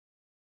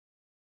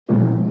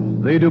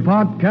The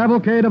DuPont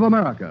Cavalcade of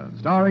America,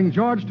 starring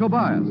George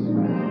Tobias.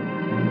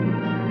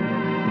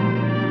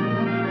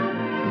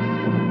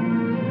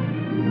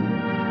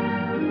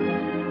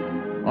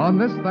 On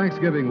this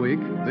Thanksgiving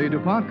week, the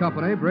DuPont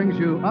Company brings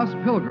you Us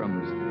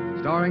Pilgrims,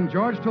 starring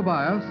George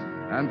Tobias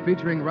and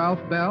featuring Ralph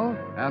Bell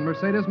and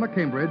Mercedes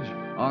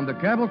McCambridge on the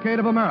Cavalcade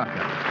of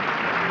America.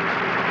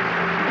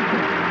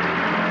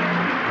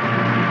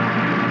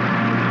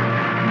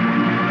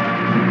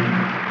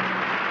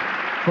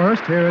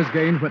 First, here is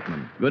Gain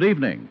Whitman. Good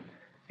evening.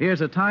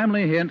 Here's a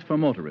timely hint for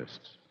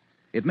motorists.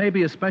 It may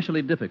be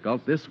especially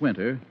difficult this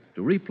winter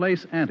to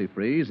replace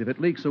antifreeze if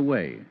it leaks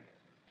away.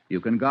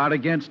 You can guard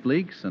against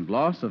leaks and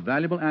loss of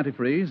valuable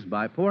antifreeze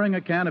by pouring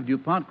a can of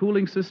DuPont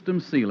Cooling System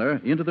Sealer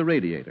into the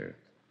radiator.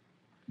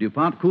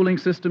 DuPont Cooling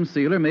System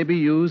Sealer may be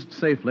used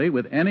safely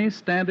with any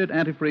standard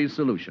antifreeze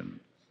solution.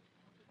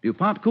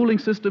 DuPont Cooling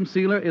System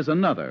Sealer is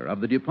another of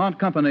the DuPont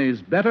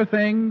Company's better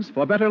things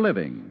for better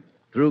living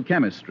through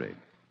chemistry.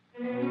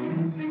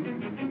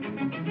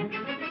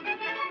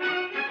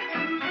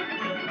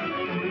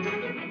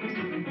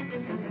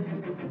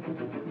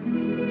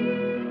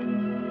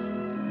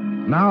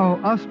 Now,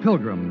 Us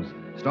Pilgrims,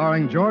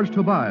 starring George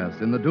Tobias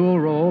in the dual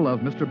role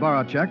of Mr.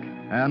 Barachek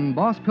and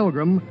Boss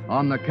Pilgrim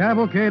on the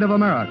Cavalcade of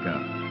America.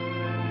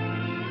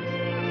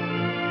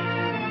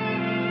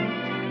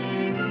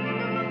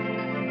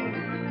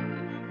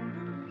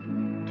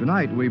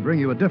 Tonight, we bring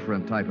you a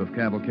different type of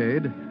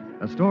cavalcade,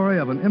 a story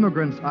of an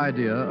immigrant's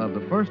idea of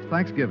the first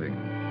Thanksgiving.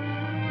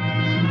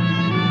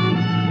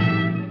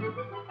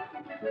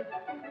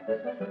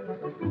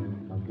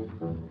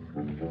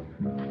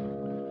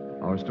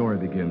 Our story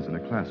begins in a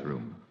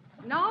classroom.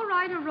 Now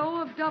write a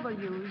row of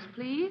W's,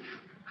 please.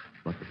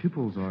 But the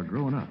pupils are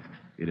grown up.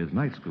 It is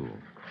night school.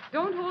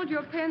 Don't hold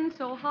your pen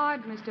so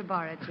hard, Mr.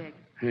 Barachek.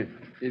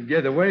 It'd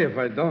get away if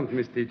I don't,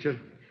 Miss Teacher.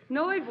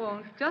 No, it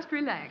won't. Just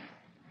relax.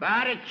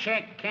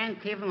 Barachek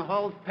can't even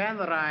hold pen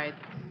right.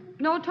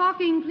 No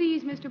talking,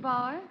 please, Mr.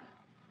 Bauer.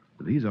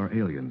 These are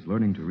aliens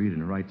learning to read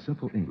and write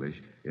simple English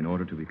in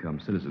order to become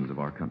citizens of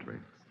our country.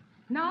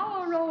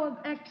 Now a row of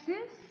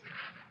X's.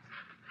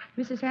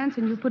 Mrs.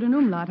 Hanson, you put an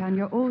umlaut on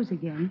your O's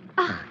again.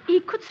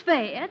 Ik could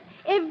swear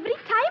every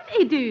time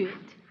I do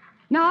it.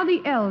 Now the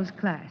L's,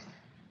 class.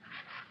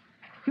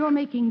 You're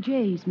making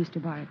J's, Mr.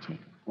 Barachek.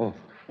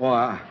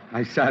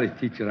 I sorry,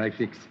 Teacher. I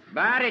fix.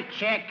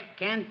 Barachek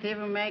can't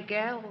even make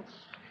L's.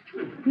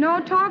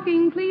 No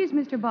talking, please,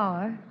 Mr.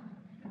 Bauer.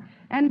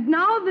 And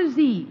now the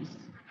Z's.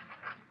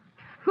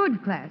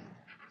 Good, class.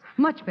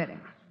 Much better.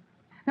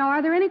 Now,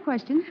 are there any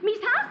questions? Miss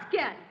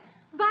Haskell,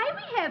 why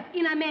we have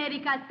in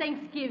America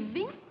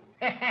Thanksgiving?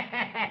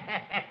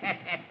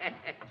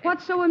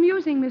 What's so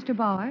amusing, Mr.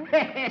 Bauer?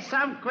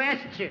 Some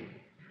question.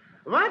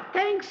 What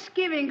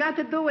Thanksgiving got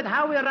to do with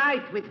how we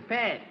write with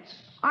pens?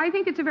 I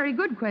think it's a very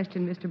good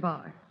question, Mr.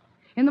 Bauer.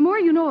 And the more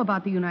you know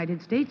about the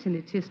United States and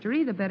its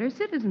history, the better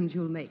citizens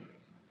you'll make.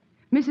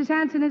 Mrs.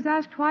 Hanson has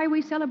asked why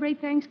we celebrate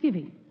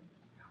Thanksgiving.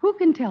 Who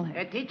can tell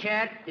her?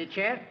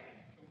 Teacher.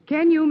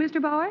 Can you, Mr.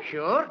 Bauer?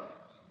 Sure.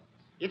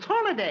 It's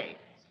holiday.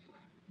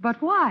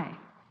 But why?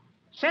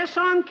 Says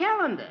on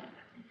calendar.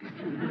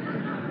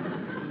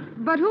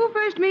 But who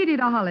first made it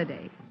a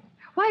holiday?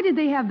 Why did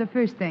they have the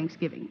first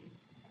Thanksgiving?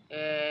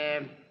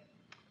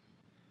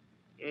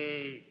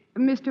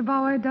 Mr.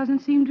 Bauer doesn't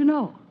seem to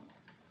know.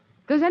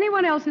 Does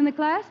anyone else in the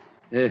class?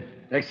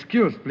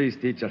 Excuse, please,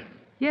 Teacher.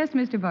 Yes,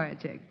 Mr.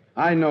 Barachek.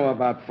 I know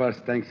about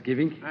first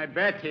Thanksgiving. I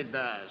bet he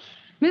does.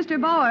 Mr.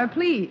 Bauer,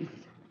 please.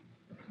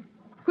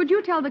 Could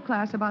you tell the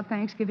class about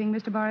Thanksgiving,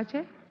 Mr.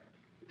 Barachek?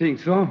 Think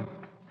so?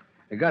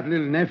 I got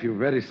little nephew,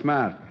 very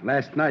smart.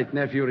 Last night,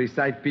 nephew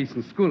recite piece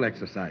in school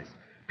exercise.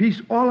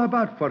 Piece all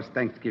about first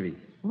Thanksgiving.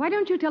 Why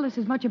don't you tell us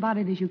as much about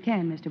it as you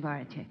can, Mr.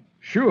 Barachek?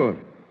 Sure.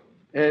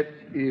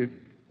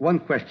 One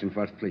question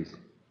first, please.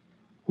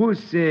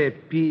 Who's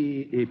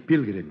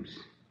Pilgrims?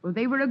 Well,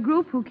 they were a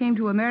group who came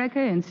to America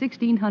in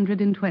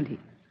 1620.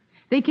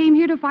 They came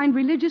here to find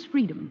religious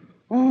freedom.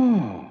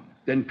 Oh,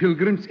 then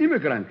Pilgrims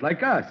immigrant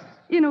like us.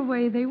 In a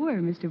way, they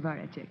were, Mr.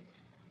 Barachek.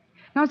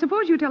 Now,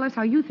 suppose you tell us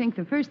how you think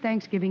the first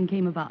Thanksgiving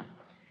came about.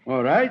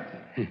 All right.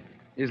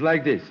 It's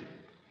like this.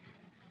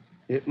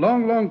 A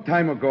long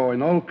time ago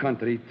in old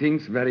country,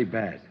 things very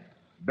bad.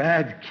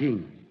 Bad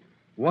king.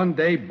 One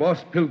day,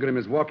 Boss Pilgrim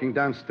is walking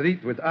down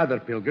street with other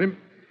Pilgrim.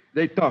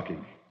 They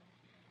talking.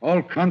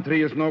 All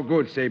country is no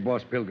good, say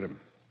Boss Pilgrim.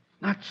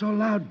 Not so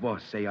loud,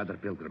 boss, say other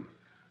Pilgrim.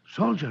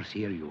 Soldiers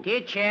hear you.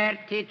 Teacher.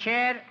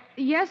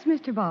 Yes,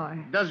 Mr. Bauer.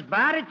 Does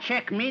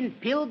Barachek mean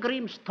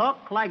Pilgrims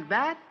talk like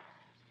that?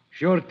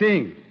 Sure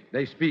thing.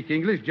 They speak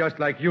English just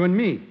like you and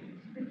me.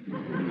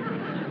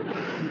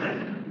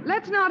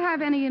 Let's not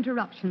have any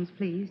interruptions,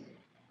 please.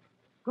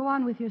 Go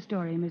on with your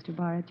story, Mr.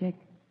 Barachek.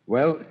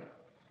 Well,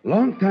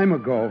 long time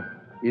ago,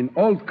 in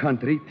old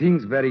country,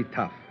 things very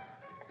tough.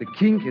 The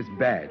king is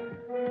bad.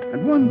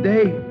 And one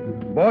day,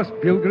 Boss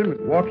Pilgrim is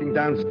walking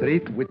down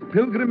street with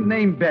Pilgrim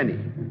named Benny.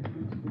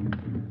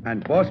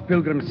 And Boss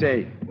Pilgrim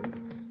say,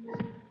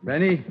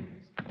 Benny,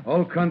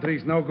 old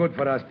country's no good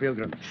for us,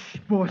 Pilgrim.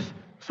 Boss,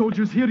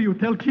 Soldiers, hear you.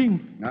 Tell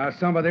King. Now,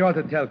 somebody ought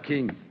to tell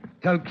King.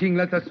 Tell King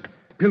let us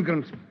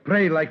pilgrims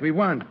pray like we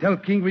want. Tell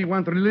King we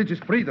want religious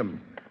freedom.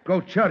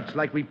 Go church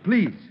like we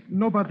please.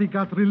 Nobody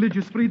got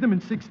religious freedom in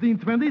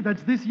 1620.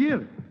 That's this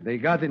year. They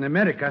got in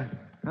America.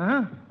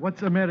 Huh?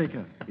 What's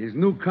America? His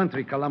new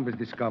country Columbus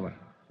discovered.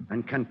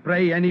 And can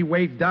pray any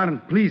way darn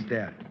please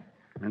there.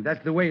 And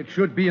that's the way it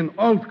should be in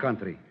old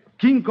country.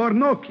 King or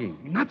no king.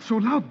 Not so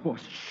loud,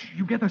 boss. Shh,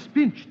 you get us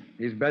pinched.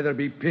 He's better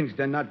be pinched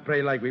than not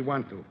pray like we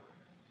want to.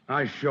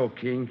 I show,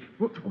 King.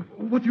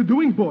 What you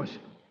doing, boss?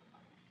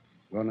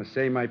 Gonna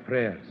say my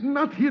prayers.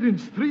 Not here in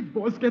street,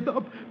 boss. Get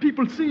up.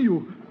 People see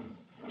you.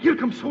 Here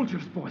come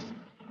soldiers, boss.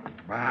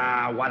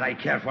 Ah, what I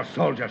care for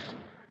soldiers.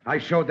 I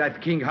showed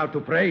that king how to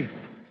pray.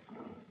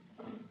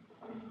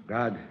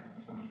 God,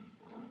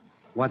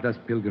 what does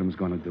Pilgrims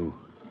gonna do?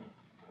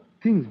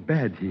 Things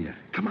bad here.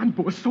 Come on,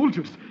 boss.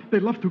 Soldiers. They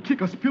love to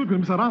kick us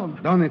pilgrims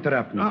around. Don't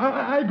interrupt me.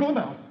 I go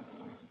now.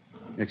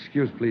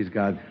 Excuse, please,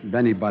 God.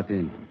 Benny butt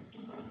in.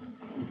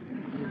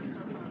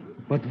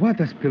 But what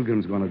does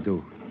Pilgrims gonna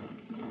do?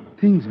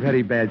 Things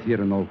very bad here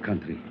in old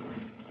country.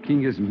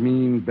 King is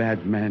mean,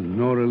 bad man.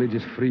 No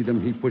religious freedom.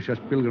 He push us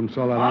pilgrims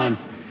all around.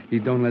 He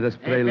don't let us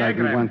pray like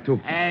we want to.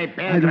 Hey,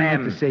 Pilgrim. I don't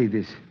have to say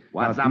this.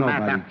 What's the about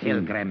matter, nobody, King.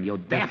 Pilgrim? You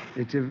deaf?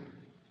 It's a...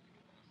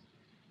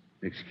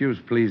 Excuse,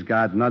 please,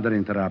 God. Another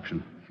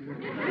interruption.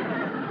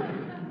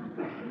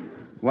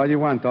 What do you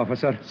want,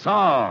 officer?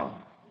 So,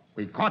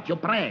 we caught you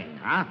praying,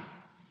 huh?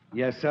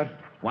 Yes, sir.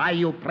 Why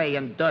you pray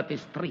in dirty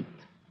street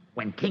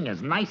when King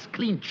is nice,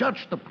 clean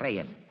church to pray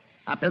in?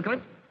 Huh,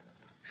 Pilgrim?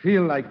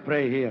 Feel like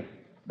pray here.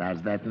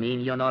 Does that mean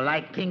you don't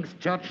like King's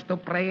church to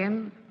pray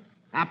in?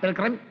 Huh,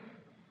 Pilgrim?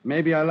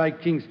 Maybe I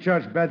like King's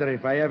church better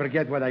if I ever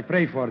get what I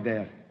pray for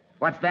there.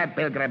 What's that,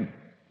 Pilgrim?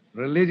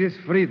 Religious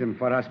freedom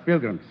for us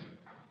pilgrims.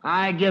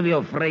 I give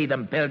you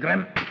freedom,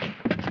 Pilgrim.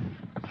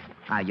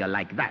 How you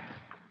like that?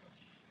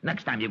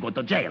 Next time you go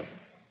to jail.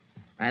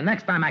 And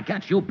next time I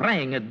catch you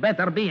praying, it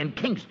better be in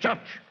King's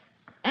church.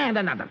 And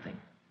another thing.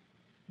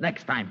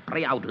 Next time,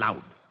 pray out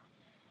loud.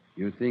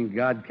 You think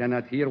God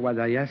cannot hear what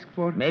I ask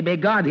for? Maybe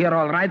God here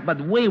all right,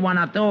 but we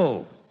wanna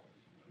too.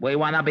 We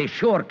wanna be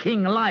sure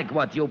King like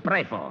what you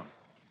pray for.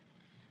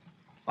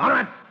 All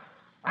right.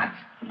 Watch.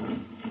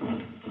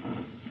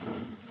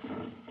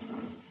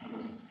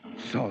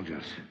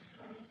 Soldiers.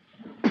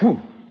 Pooh.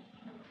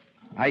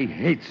 I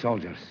hate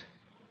soldiers.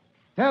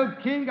 Tell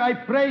King I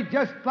pray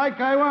just like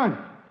I want.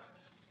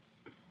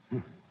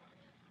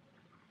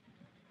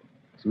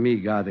 It's me,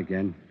 God,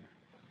 again.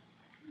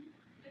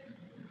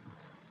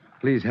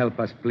 Please help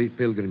us, please,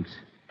 pilgrims.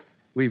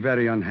 We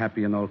very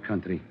unhappy in our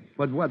country.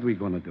 But what we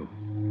gonna do?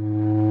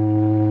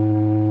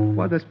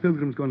 What is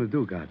pilgrims gonna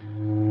do, God?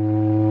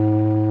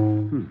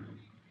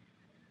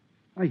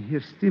 I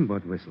hear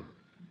steamboat whistle.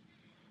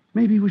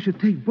 Maybe we should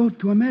take boat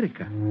to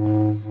America.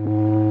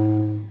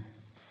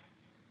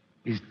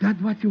 Is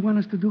that what you want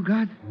us to do,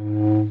 God?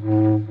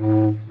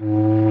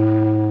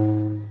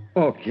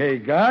 Okay,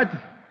 God.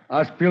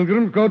 Us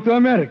pilgrims go to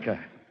America.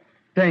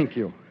 Thank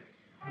you.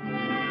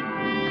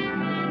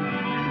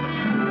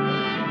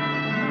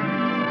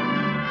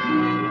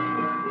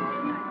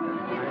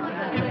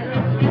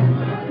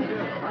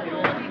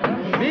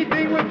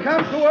 Meeting will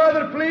come to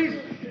order, please.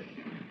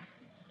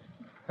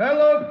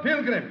 Fellow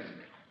pilgrims,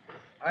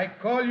 I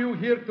call you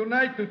here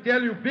tonight to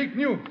tell you big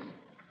news.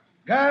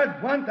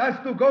 God wants us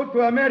to go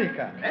to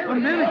America.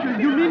 America?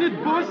 You mean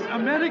it, boss?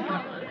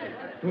 America?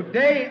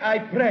 Today I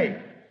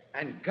pray,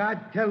 and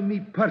God tell me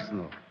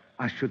personal,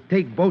 I should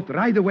take boat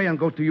right away and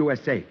go to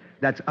USA.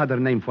 That's other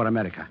name for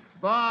America.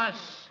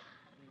 Boss.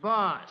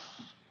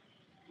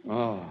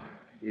 Oh,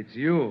 it's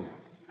you.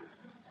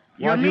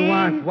 You What do you mean-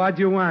 want? What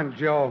do you want,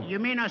 Joe? You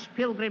mean us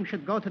pilgrims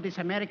should go to this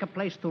America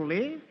place to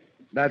live?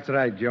 That's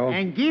right, Joe.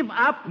 And give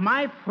up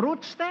my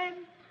fruit stand?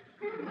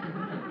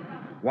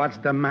 What's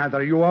the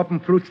matter? You open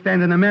fruit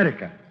stand in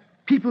America.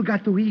 People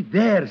got to eat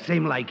there,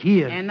 same like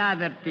here.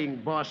 Another thing,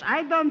 boss.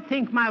 I don't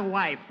think my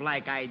wife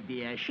like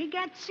idea. She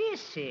gets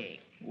seasick.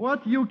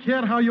 What you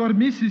care how your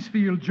missus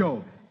feel,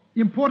 Joe?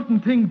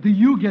 Important thing, do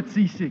you get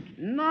seasick?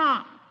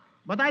 No,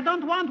 but I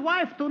don't want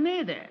wife to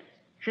need it.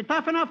 She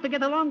tough enough to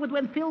get along with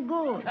when feel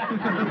good.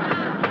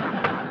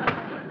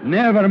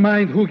 Never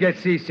mind who gets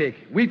seasick.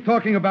 We're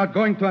talking about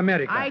going to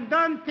America. I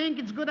don't think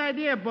it's good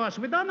idea, boss.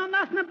 We don't know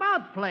nothing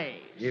about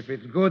place. If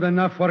it's good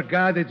enough for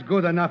God, it's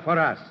good enough for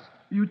us.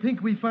 You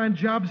think we find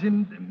jobs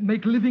and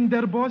make living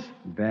there, boss?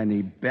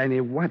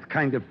 Benny, what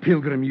kind of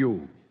pilgrim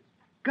you?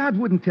 God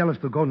wouldn't tell us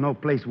to go no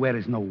place where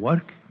there's no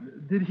work.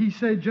 Did he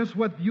say just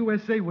what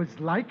USA was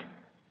like?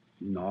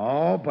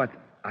 No, but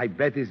I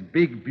bet it's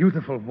big,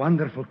 beautiful,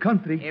 wonderful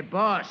country. Hey,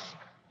 boss,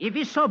 if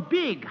it's so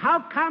big, how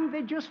come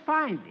they just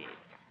find it?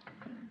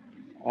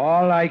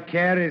 All I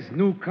care is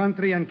new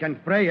country and can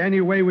pray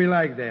any way we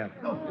like there.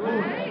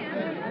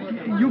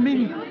 You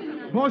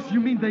mean, boss, you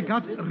mean they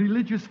got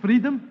religious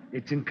freedom?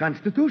 It's in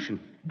Constitution.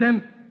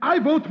 Then I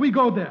vote we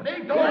go there.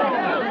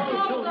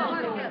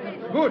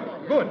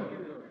 Good.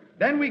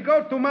 Then we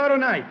go tomorrow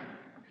night.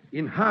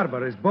 In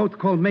harbor is boat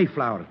called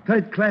Mayflower.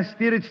 Third-class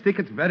steerage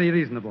tickets, very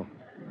reasonable.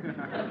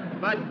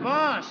 But,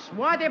 boss,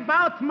 what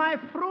about my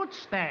fruit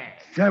stand?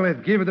 Sell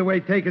it, give it away,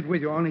 take it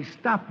with you. Only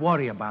stop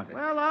worry about it.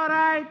 Well, all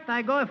right.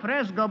 I go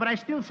fresco, but I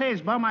still say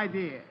it's bum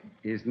idea.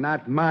 It's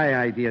not my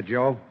idea,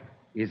 Joe.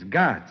 It's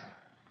God's.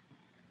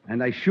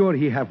 And I sure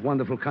he have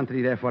wonderful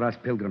country there for us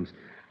pilgrims.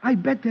 I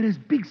bet there is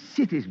big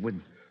cities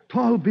with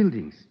tall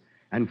buildings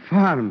and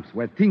farms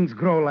where things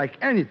grow like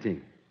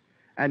anything.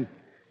 And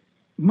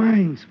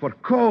mines for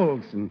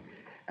coals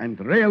and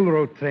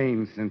railroad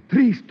trains and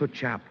trees to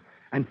chop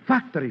and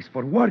factories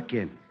for work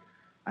in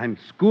and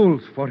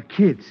schools for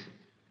kids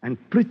and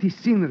pretty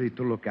scenery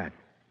to look at.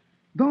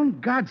 Don't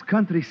God's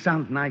country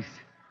sound nice?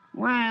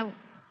 Well,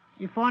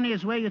 if only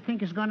is where you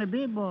think it's going to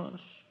be, boss.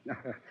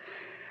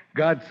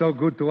 God's so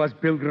good to us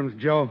pilgrims,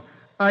 Joe.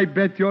 I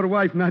bet your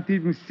wife not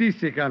even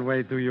seasick on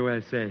way to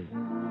USA.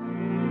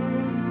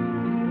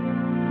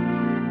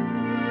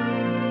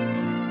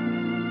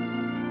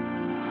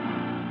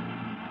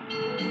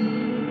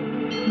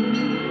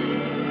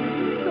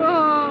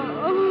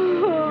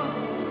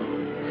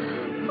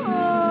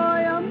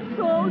 I am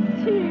so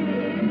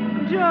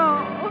sick.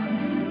 Joe,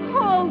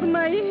 hold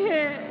my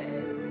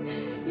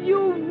hand. You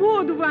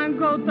would want to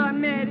go to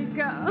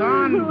America.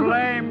 Don't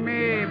blame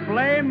me.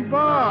 Blame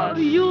boss.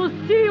 You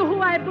see who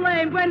I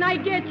blame when I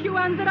get you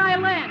on dry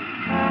land.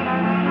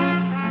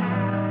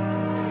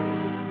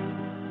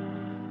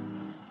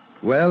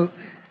 Well,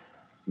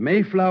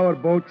 Mayflower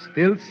boat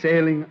still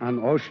sailing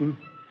on ocean,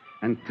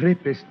 and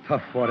trip is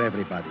tough for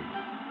everybody,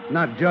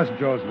 not just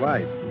Joe's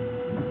wife.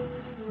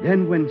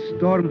 Then when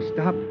storm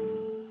stop,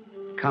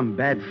 come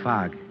bad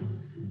fog,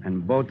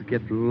 and boat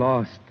get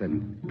lost,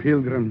 and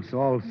pilgrims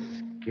all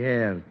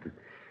scared,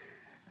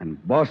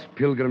 and boss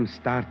pilgrims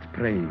start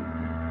praying.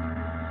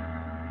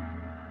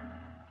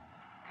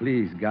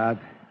 Please, God,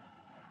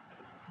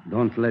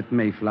 don't let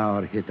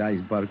Mayflower hit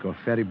iceberg or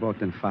ferry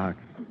boat and fog.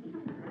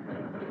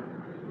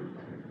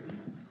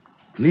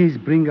 Please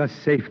bring us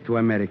safe to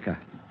America.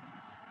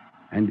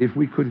 And if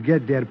we could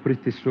get there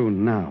pretty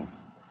soon now,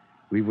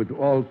 we would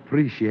all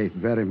appreciate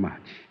very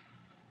much.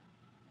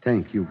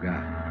 Thank you,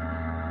 God.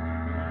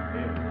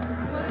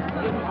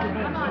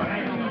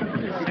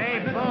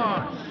 Hey,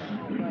 boss.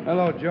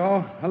 Hello,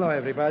 Joe. Hello,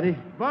 everybody.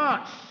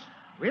 Boss,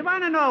 we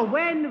want to know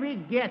when we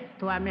get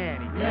to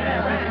America.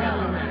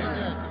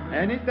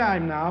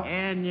 Anytime now.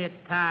 Any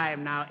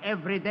time now.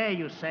 Every day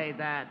you say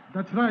that.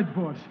 That's right,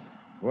 boss.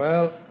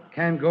 Well,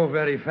 can't go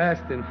very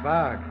fast in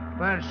fog.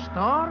 First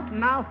storm,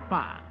 now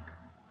fog.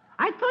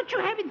 I thought you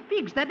have it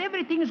fixed that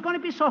everything is going to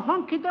be so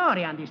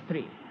hunky-dory on this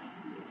trip.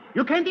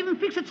 You can't even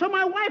fix it so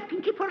my wife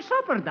can keep her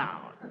supper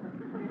down.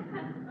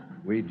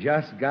 We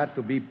just got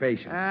to be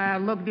patient.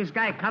 Look, this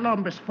guy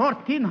Columbus,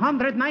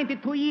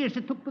 1,492 years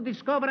it took to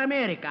discover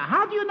America.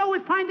 How do you know we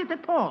find it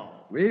at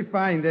all? We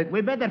find it.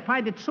 We better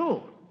find it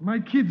soon. My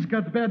kids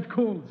got bad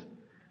colds.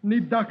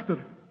 Need doctor.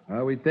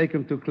 We take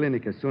them to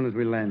clinic as soon as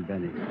we land,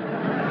 Benny.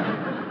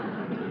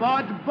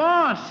 But,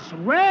 boss,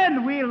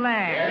 when we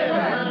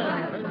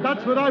land?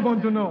 That's what I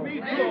want to know.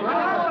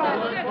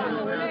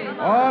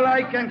 All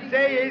I can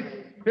say is,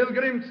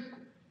 pilgrims,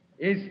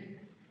 is...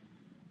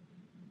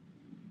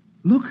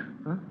 Look.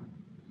 Huh?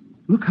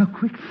 Look how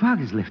quick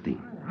fog is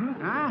lifting.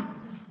 Huh?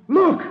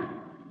 Look!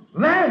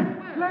 Land!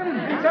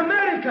 It's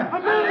America!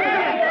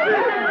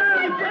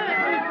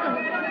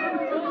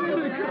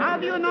 How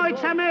do you know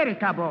it's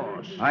America,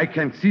 boss? I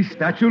can see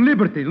Statue of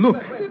Liberty.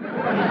 Look.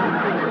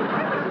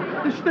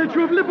 The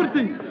Statue of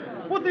Liberty.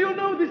 What do you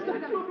know, the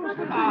Statue of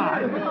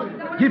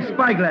Liberty? Give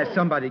spyglass,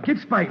 somebody. Give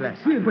spyglass.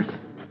 Here, wait.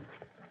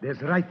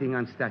 There's writing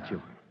on statue.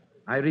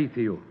 I read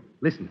to you.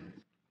 Listen.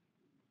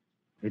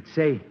 It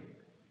say,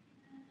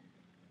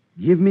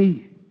 give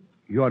me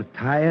your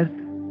tired,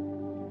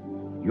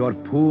 your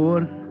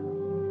poor,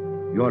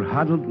 your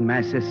huddled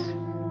masses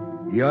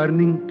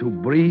yearning to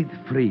breathe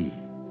free.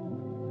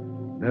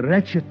 The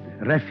wretched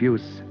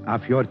refuse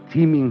of your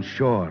teeming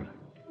shore.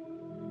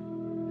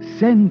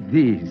 Send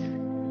these,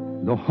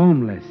 the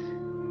homeless,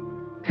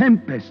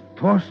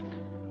 tempest-tossed,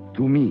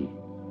 to me.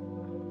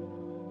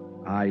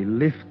 I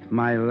lift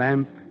my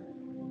lamp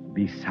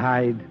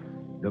beside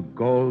the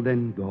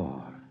golden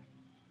door.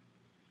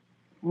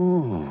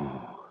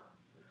 Oh,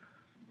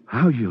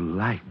 how you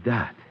like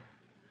that?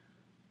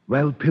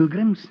 Well,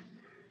 pilgrims,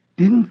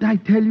 didn't I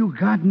tell you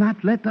God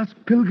not let us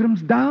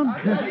pilgrims down?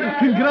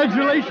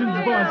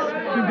 Congratulations, boss.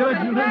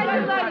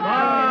 Congratulations.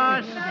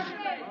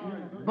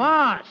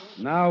 Boss.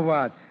 Now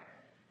what?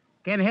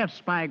 Can I have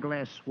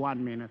spyglass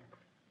 1 minute?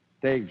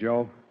 Take,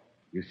 Joe.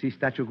 You see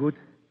statue good?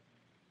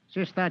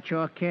 See statue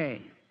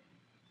okay.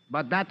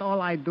 But that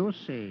all I do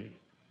see.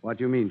 What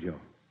do you mean, Joe?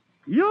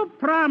 You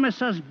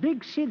promise us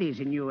big cities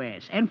in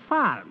U.S. and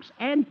farms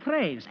and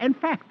trains and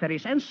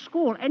factories and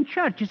school and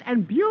churches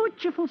and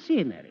beautiful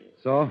scenery.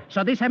 So?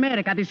 So this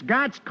America, this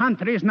God's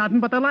country, is nothing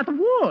but a lot of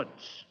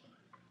woods.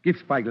 Give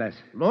spyglass.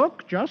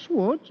 Look, just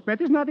woods, but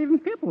there's not even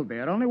people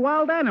there, only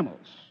wild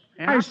animals.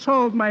 I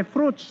sold my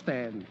fruit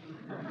stand.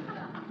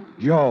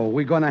 Joe,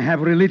 we're gonna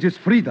have religious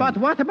freedom. But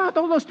what about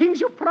all those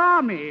things you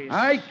promised?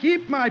 I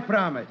keep my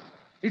promise.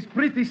 It's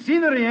pretty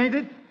scenery, ain't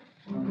it?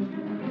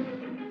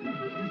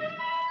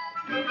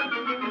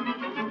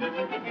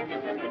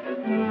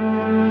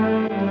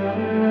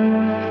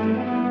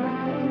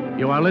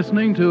 are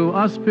listening to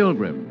Us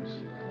Pilgrims,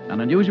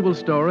 an unusual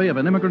story of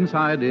an immigrant's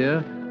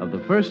idea of the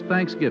first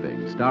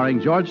Thanksgiving,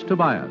 starring George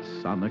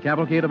Tobias on the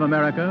Cavalcade of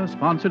America,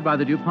 sponsored by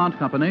the DuPont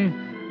Company,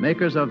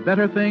 makers of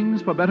better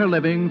things for better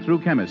living through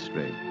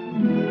chemistry.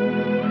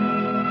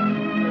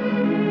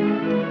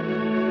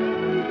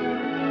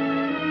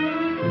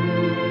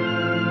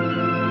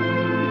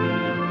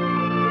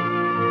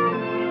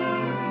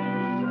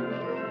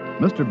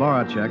 Mr.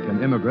 Baracek,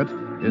 an immigrant,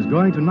 is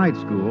going to night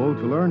school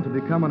to learn to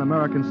become an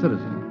American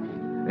citizen.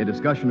 A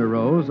discussion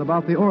arose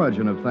about the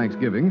origin of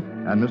Thanksgiving,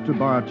 and Mr.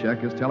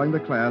 Baracek is telling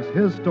the class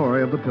his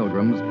story of the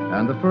Pilgrims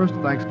and the first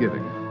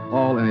Thanksgiving,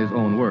 all in his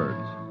own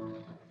words.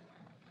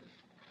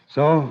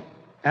 So,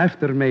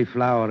 after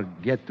Mayflower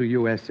get to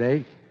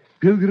USA,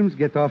 Pilgrims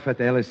get off at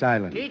Ellis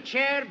Island.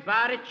 Teacher,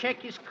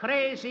 Baracek is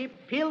crazy.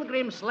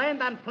 Pilgrims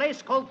land on a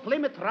place called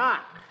Plymouth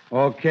Rock.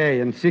 Okay,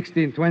 in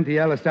 1620,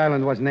 Ellis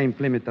Island was named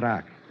Plymouth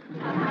Rock.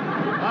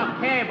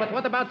 Okay, but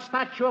what about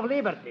Statue of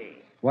Liberty?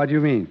 What do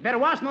you mean? There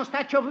was no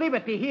Statue of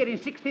Liberty here in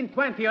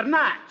 1620, or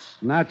not?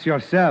 Not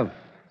yourself.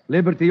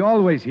 Liberty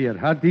always here,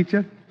 huh,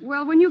 teacher?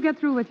 Well, when you get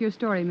through with your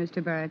story,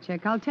 Mr.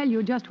 Baracek, I'll tell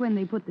you just when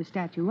they put the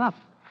statue up.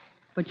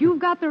 But you've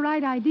got the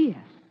right idea.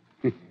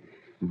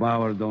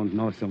 Bauer don't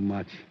know so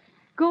much.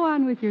 Go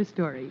on with your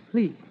story,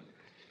 please.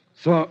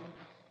 So,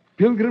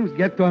 Pilgrims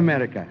get to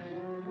America.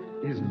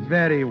 It's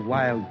very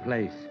wild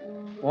place.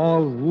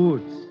 All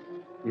woods.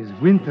 It's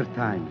winter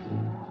time.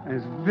 And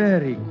it's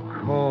very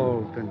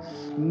cold, and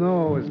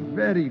snow is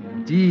very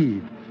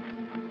deep.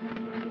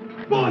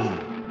 Boss!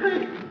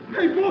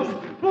 Hey, boss!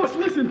 Boss,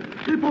 listen!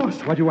 Hey,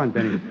 boss! What do you want,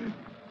 Benny?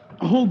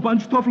 A whole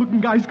bunch of tough-looking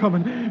guys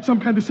coming.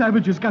 Some kind of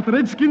savages. Got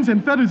red skins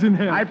and feathers in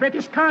hair. I bet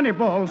it's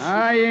cannibals.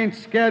 I ain't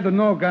scared of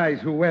no guys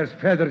who wears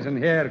feathers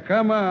and hair.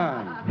 Come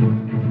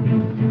on.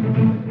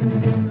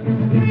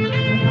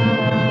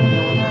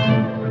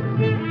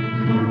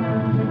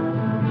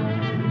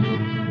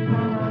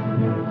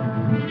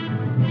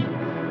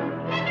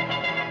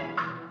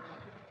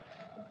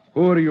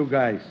 Who are you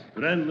guys?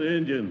 Friendly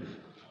Indians.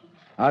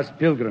 Us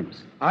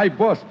Pilgrims. I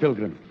boss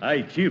Pilgrim.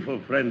 I chief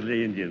of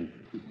friendly Indians.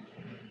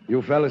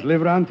 You fellas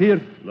live around here?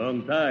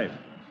 Long time.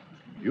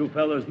 You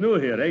fellas new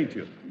here, ain't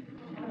you?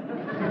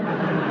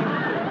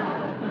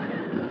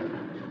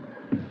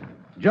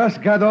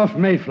 Just got off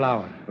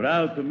Mayflower.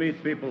 Proud to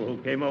meet people who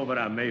came over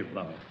on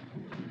Mayflower.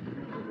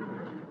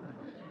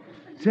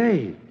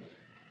 Say,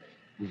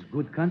 is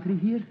good country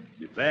here?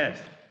 The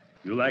best.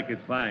 You like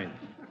it fine.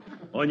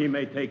 Only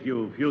may take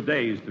you a few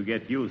days to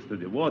get used to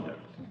the water.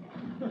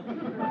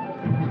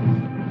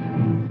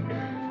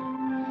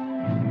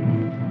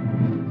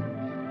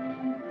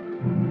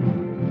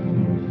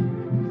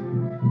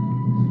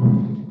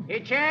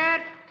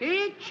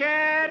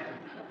 Teacher!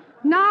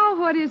 Now,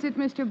 what is it,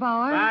 Mr.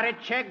 Bauer?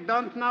 Baracek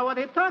don't know what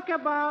he talk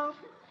about.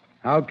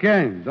 How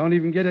can? Don't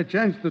even get a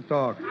chance to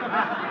talk.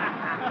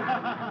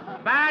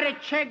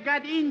 Baracek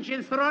got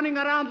Indians running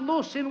around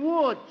loose in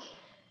woods.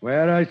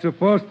 Where I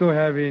supposed to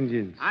have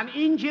Indians? An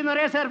Indian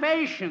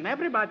reservation.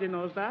 Everybody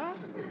knows that.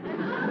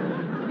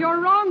 You're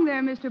wrong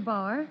there, Mr.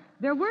 Bauer.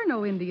 There were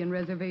no Indian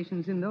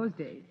reservations in those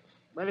days.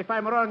 Well, if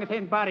I'm wrong, it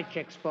ain't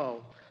Baracek's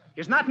fault.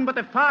 He's nothing but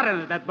a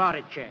foreigner, that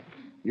Baracek.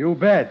 You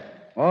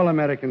bet. All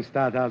Americans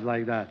start out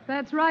like that.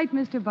 That's right,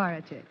 Mr.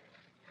 Baracek.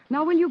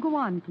 Now, will you go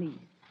on, please?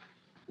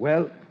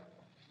 Well,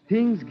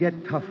 things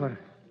get tougher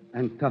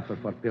and tougher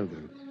for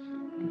Pilgrims.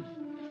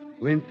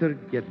 Winter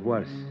get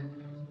worse.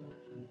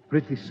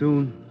 Pretty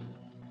soon,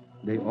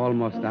 they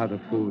almost out of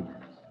food.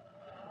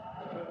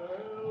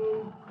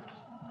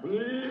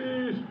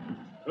 Please,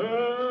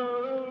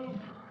 help!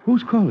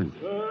 Who's calling?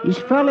 This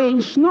fella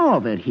ain't snow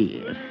over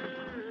here.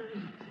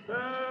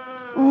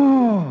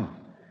 Oh,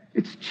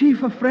 it's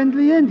Chief of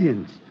Friendly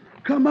Indians.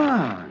 Come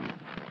on.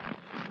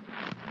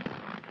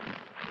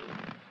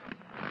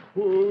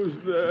 Who's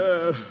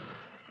there?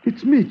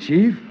 It's me,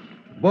 Chief.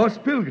 Boss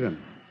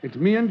Pilgrim. It's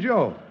me and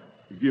Joe.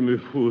 Give me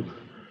food.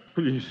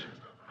 Please,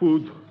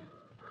 food.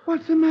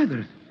 What's the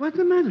matter? What's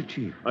the matter,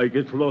 Chief? I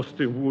get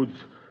lost in woods.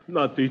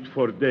 Not eat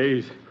for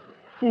days.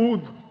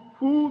 Food.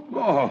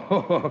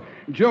 Oh,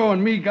 Joe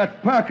and me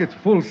got pockets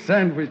full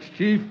sandwich,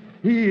 Chief.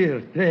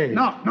 Here, take.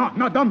 No,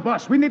 don't,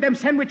 boss. We need them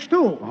sandwich,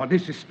 too. Oh,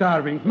 this is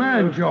starving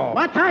man, Joe.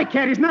 What I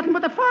care is nothing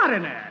but a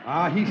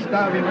foreigner. He's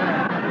starving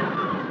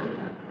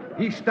man.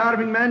 He's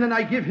starving man, and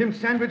I give him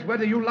sandwich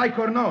whether you like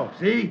or no.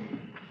 See?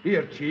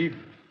 Here, Chief.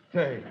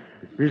 Take.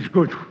 It's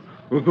good.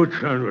 A good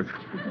sandwich.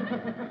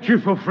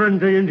 Chief of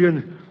Friendly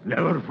Indian,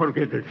 never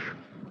forget it.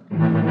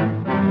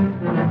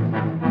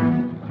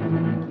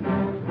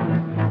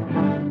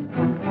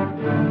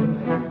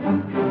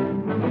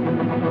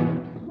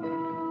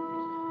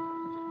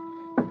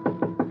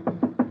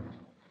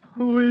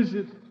 Who is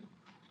it?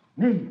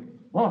 Me,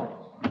 boss.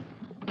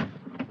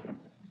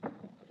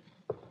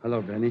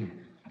 Hello, Benny.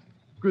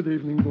 Good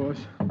evening, boss.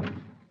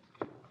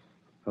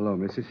 Hello,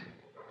 Mrs.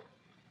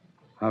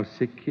 How's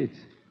sick kids?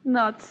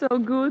 Not so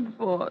good,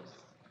 boss.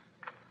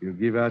 You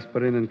give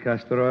aspirin and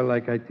castor oil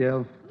like I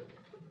tell?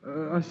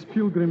 Us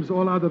Pilgrims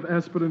all out of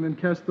aspirin and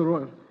castor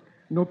oil.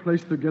 No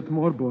place to get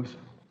more, boss.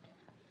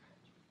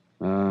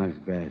 Ah, it's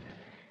bad.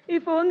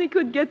 If only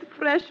could get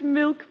fresh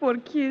milk for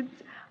kids.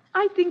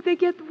 I think they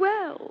get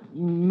well.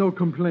 No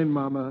complaint,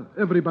 Mama.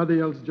 Everybody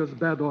else just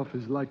bad off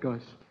is like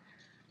us.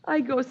 I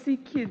go see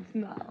kids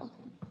now.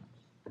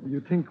 You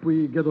think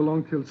we get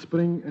along till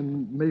spring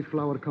and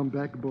Mayflower come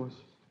back, boss?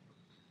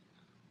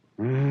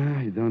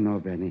 I don't know,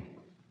 Benny.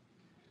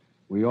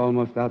 We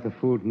almost out of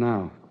food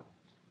now.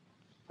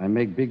 I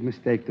make big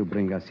mistake to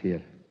bring us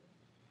here.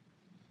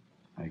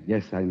 I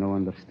guess I no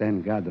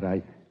understand God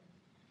right.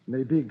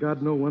 Maybe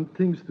God no want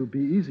things to be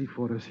easy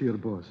for us here,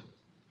 boss.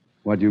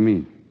 What do you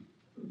mean?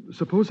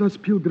 Suppose us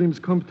pilgrims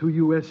come to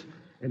U.S.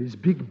 and his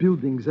big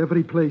buildings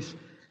every place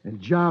and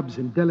jobs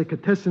and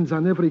delicatessens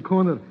on every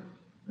corner.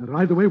 And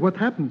right away, what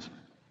happens?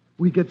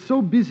 We get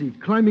so busy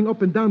climbing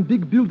up and down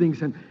big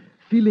buildings and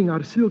feeling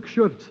our silk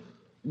shirts,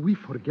 we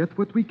forget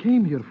what we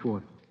came here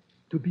for,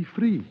 to be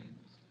free.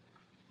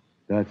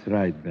 That's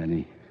right,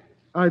 Benny.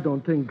 I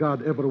don't think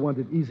God ever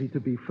wanted easy to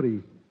be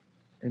free.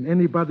 And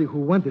anybody who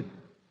wanted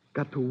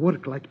got to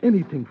work like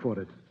anything for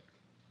it.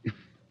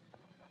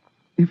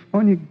 If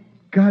only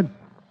God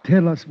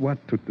tell us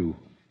what to do.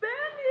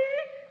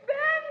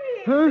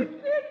 Benny! Huh? The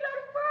kids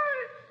are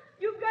worse.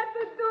 You've got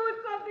to do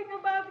something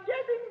about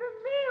getting the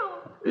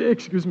milk.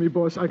 Excuse me,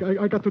 boss. I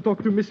got to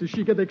talk to Mrs.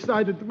 She get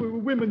excited.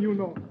 Women, you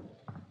know.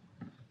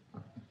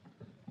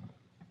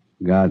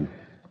 God,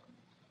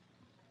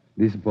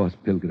 this boss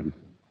Pilgrim,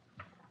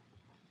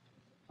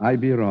 I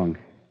be wrong.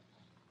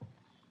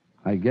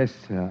 I guess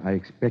I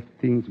expect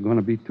things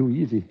gonna be too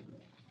easy.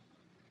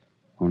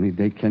 Only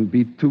they can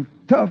be too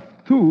tough,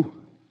 too.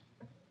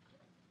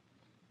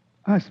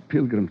 Us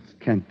pilgrims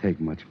can't take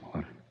much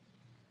more.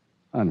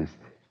 Honest,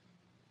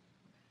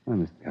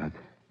 God.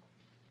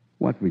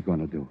 What we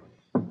gonna do?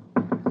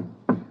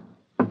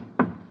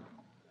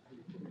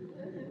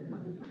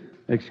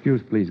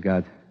 Excuse, please,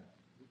 God.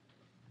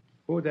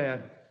 Who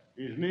there?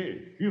 It's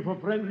me, Chief of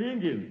Friendly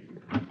Indians.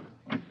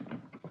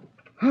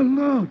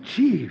 Hello,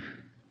 Chief.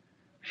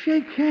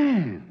 Shake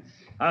hands.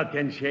 I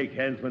can shake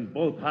hands when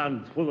both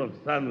hands full of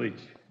sandwich.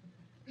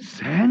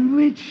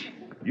 Sandwich?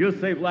 You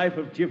save life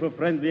of Chief of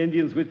Friendly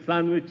Indians with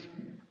sandwich.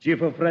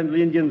 Chief of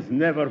Friendly Indians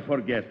never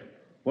forget.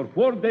 For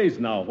 4 days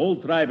now,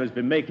 whole tribe has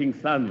been making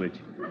sandwich.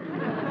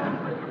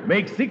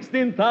 Make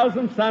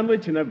 16,000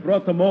 sandwich, and I've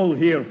brought them all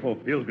here for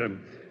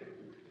pilgrims.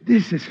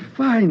 This is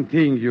fine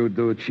thing you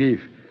do,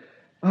 Chief.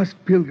 Us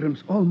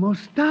pilgrims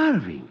almost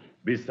starving.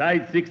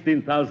 Besides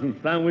 16,000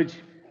 sandwich,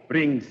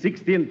 bring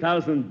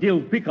 16,000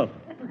 dill pickle.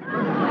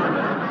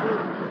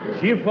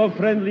 Chief of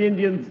Friendly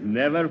Indians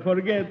never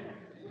forget.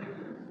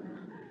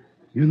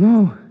 You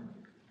know,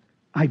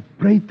 I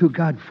pray to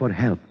God for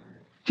help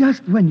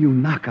just when you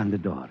knock on the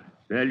door.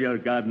 Tell your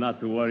God not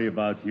to worry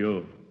about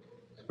you.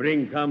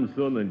 Spring comes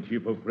soon, and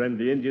Chief of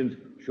Friendly Indians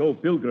show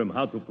Pilgrim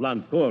how to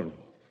plant corn.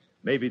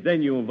 Maybe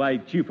then you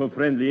invite Chief of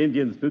Friendly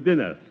Indians to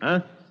dinner,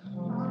 huh?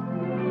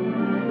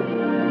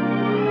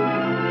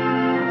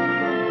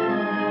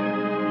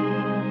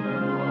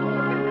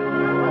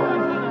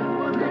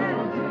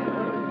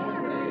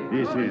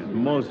 This is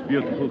most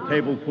beautiful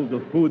table full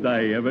of food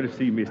I ever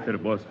see,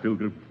 Mr. Boss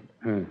Pilgrim.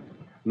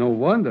 No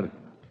wonder.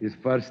 His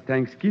first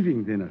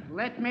Thanksgiving dinner.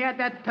 Let me at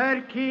that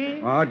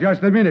turkey. Oh,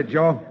 just a minute,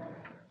 Joe.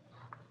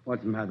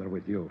 What's the matter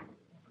with you?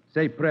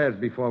 Say prayers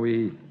before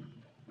we eat.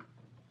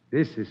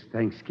 This is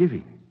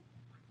Thanksgiving.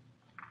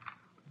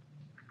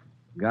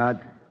 God,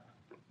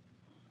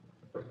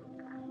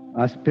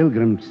 us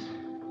pilgrims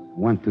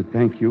want to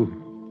thank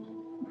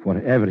you for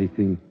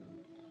everything.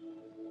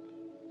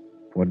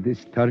 For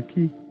this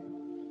turkey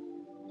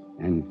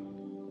and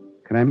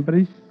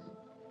cranberries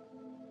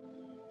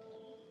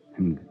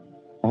and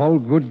all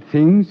good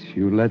things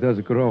you let us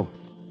grow.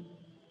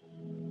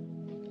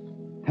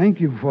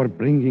 Thank you for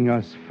bringing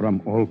us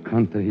from all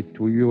country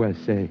to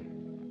USA.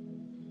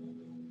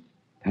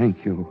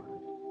 Thank you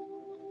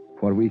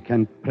for we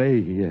can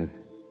pray here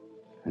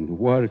and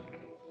work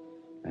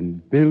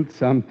and build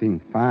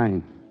something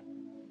fine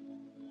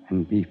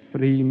and be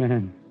free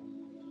men.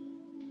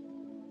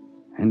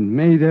 And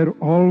may there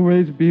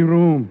always be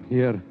room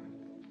here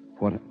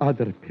for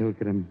other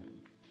pilgrims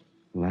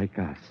like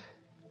us.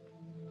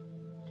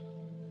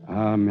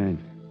 Amen.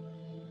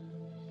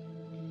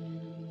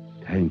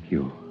 Thank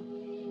you.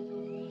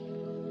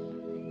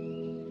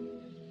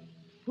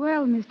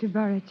 Well, Mr.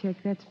 Barachek,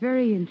 that's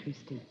very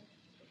interesting.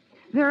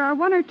 There are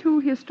one or two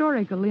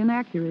historical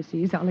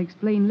inaccuracies I'll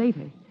explain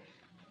later.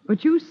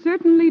 But you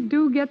certainly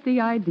do get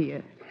the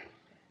idea.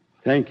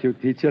 Thank you,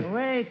 teacher.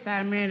 Wait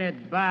a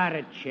minute,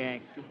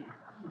 Barachek.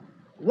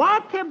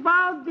 What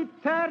about the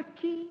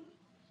turkey?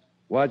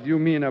 What do you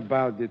mean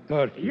about the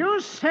turkey?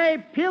 You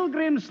say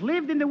pilgrims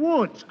lived in the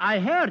woods. I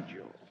heard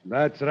you.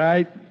 That's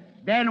right.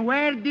 Then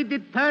where did the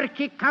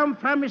turkey come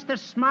from, Mr.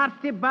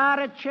 Smarty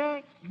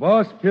Barachek?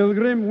 Boss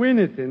Pilgrim win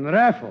it in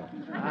raffle.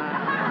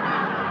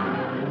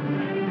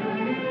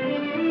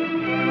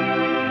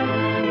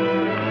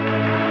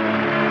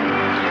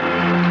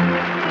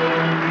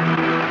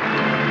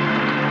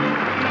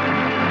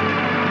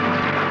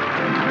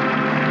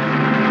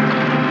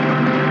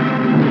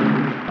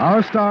 Our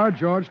Our star,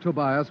 George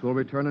Tobias, will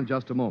return in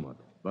just a moment.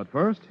 But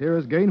first, here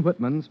is Gain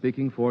Whitman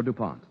speaking for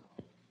DuPont.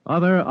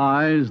 Other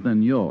eyes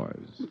than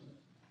yours.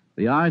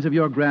 The eyes of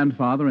your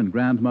grandfather and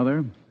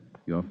grandmother,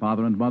 your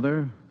father and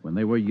mother, when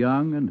they were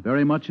young and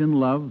very much in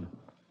love,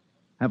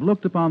 have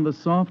looked upon the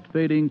soft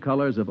fading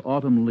colors of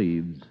autumn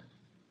leaves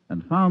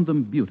and found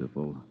them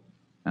beautiful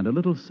and a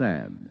little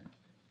sad,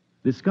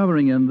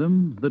 discovering in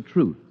them the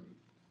truth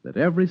that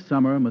every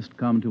summer must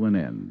come to an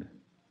end.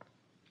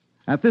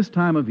 At this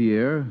time of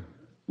year,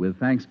 with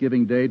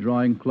Thanksgiving Day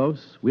drawing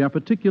close, we are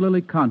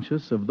particularly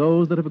conscious of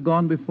those that have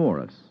gone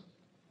before us,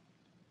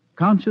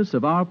 conscious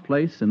of our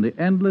place in the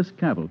endless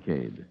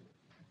cavalcade,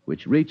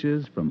 which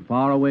reaches from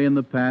far away in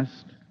the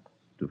past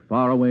to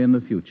far away in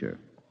the future.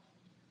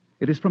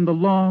 It is from the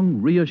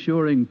long,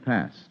 reassuring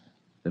past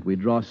that we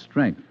draw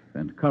strength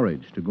and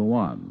courage to go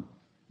on.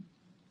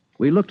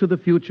 We look to the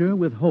future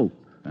with hope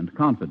and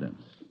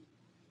confidence.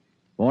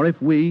 For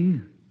if we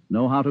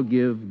know how to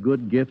give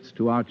good gifts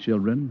to our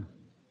children,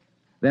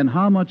 then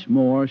how much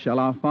more shall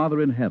our Father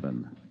in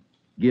heaven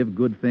give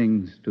good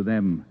things to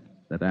them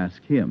that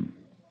ask him?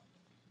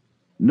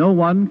 No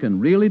one can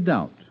really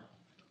doubt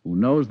who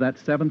knows that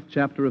 7th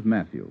chapter of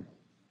Matthew.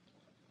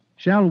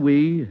 Shall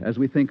we, as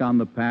we think on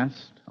the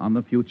past, on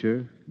the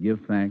future,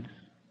 give thanks?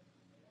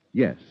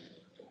 Yes.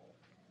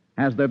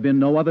 Has there been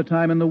no other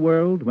time in the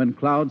world when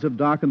clouds have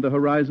darkened the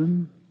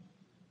horizon?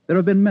 There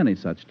have been many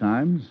such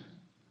times,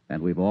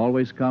 and we've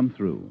always come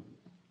through.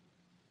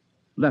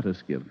 Let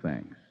us give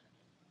thanks.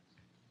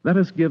 Let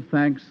us give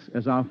thanks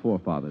as our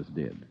forefathers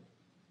did.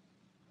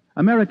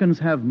 Americans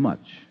have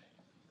much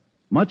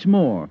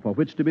more for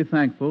which to be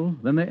thankful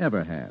than they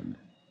ever had.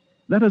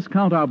 Let us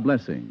count our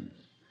blessings,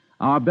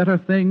 our better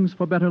things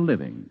for better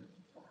living,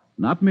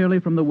 not merely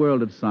from the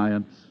world of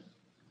science,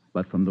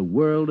 but from the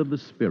world of the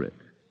Spirit,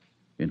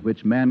 in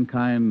which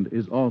mankind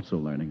is also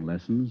learning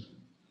lessons,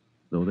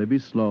 though they be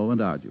slow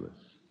and arduous.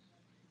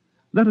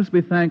 Let us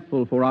be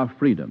thankful for our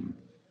freedom,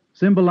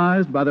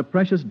 symbolized by the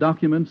precious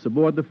documents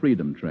aboard the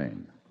Freedom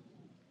Train.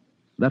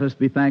 Let us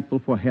be thankful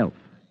for health,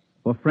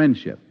 for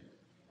friendship,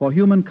 for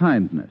human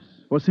kindness,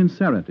 for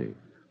sincerity,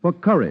 for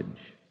courage,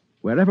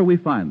 wherever we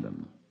find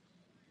them.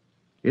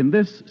 In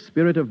this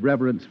spirit of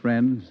reverence,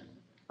 friends,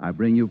 I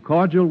bring you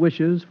cordial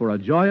wishes for a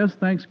joyous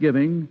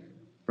Thanksgiving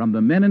from the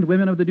men and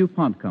women of the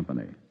DuPont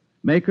Company,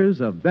 makers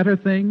of better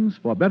things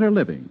for better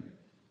living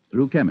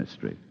through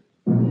chemistry.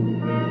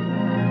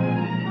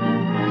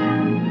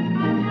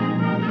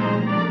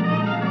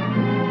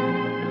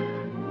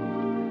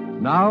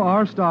 Now,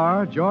 our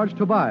star, George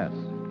Tobias.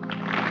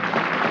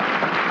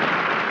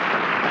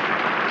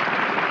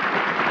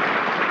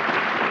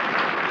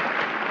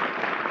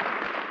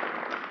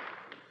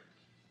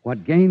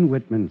 What Gain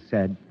Whitman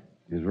said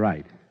is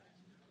right.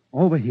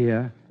 Over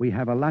here, we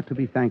have a lot to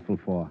be thankful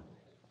for.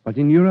 But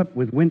in Europe,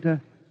 with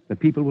winter, the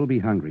people will be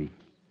hungry.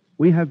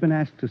 We have been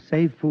asked to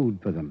save food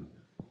for them.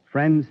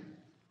 Friends,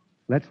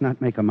 let's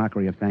not make a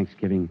mockery of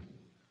Thanksgiving.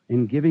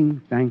 In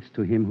giving thanks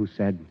to him who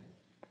said,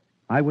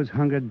 "I was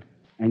hungered,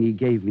 and ye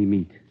gave me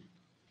meat."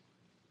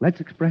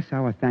 Let's express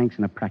our thanks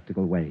in a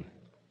practical way.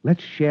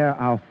 Let's share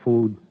our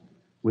food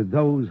with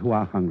those who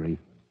are hungry.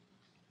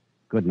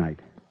 Good night.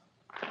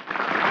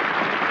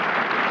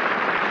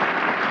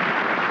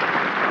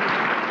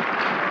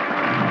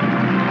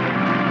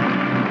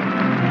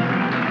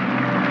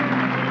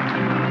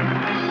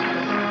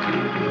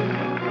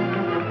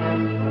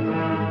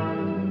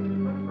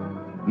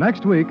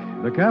 Next week,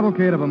 the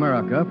Cavalcade of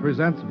America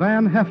presents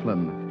Van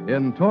Heflin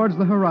in Towards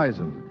the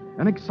Horizon,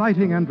 an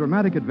exciting and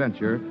dramatic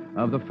adventure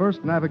of the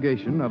first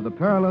navigation of the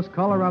perilous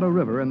Colorado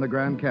River in the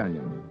Grand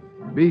Canyon.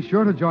 Be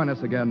sure to join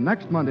us again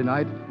next Monday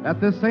night at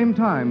this same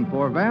time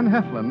for Van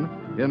Heflin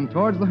in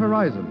Towards the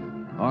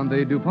Horizon on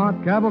the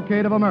DuPont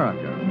Cavalcade of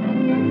America.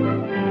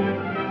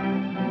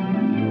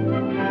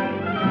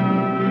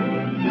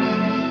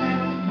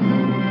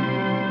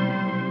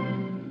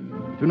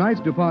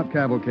 Tonight's DuPont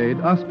Cavalcade,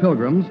 Us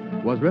Pilgrims,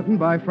 was written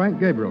by Frank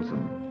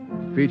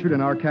Gabrielson. Featured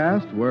in our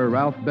cast were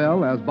Ralph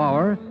Bell as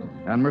Bauer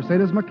and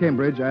Mercedes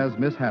McCambridge as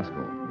Miss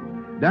Haskell.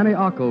 Danny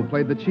Ockel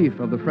played the chief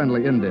of the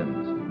Friendly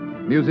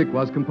Indians. Music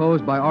was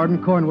composed by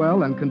Arden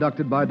Cornwell and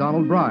conducted by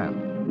Donald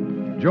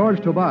Bryan. George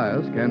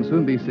Tobias can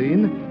soon be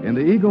seen in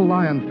the Eagle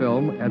Lion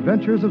film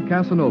Adventures of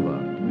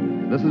Casanova.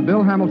 This is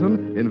Bill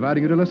Hamilton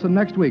inviting you to listen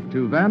next week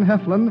to Van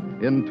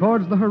Heflin in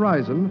Towards the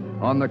Horizon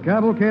on the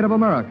Cavalcade of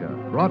America,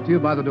 brought to you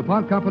by the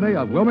DuPont Company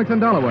of Wilmington,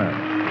 Delaware.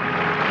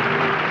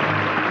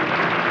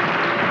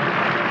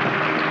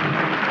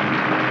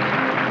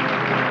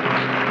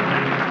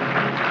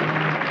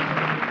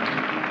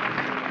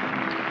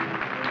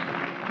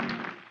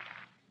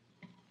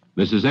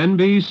 This is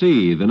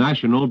NBC, the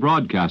national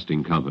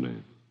broadcasting company.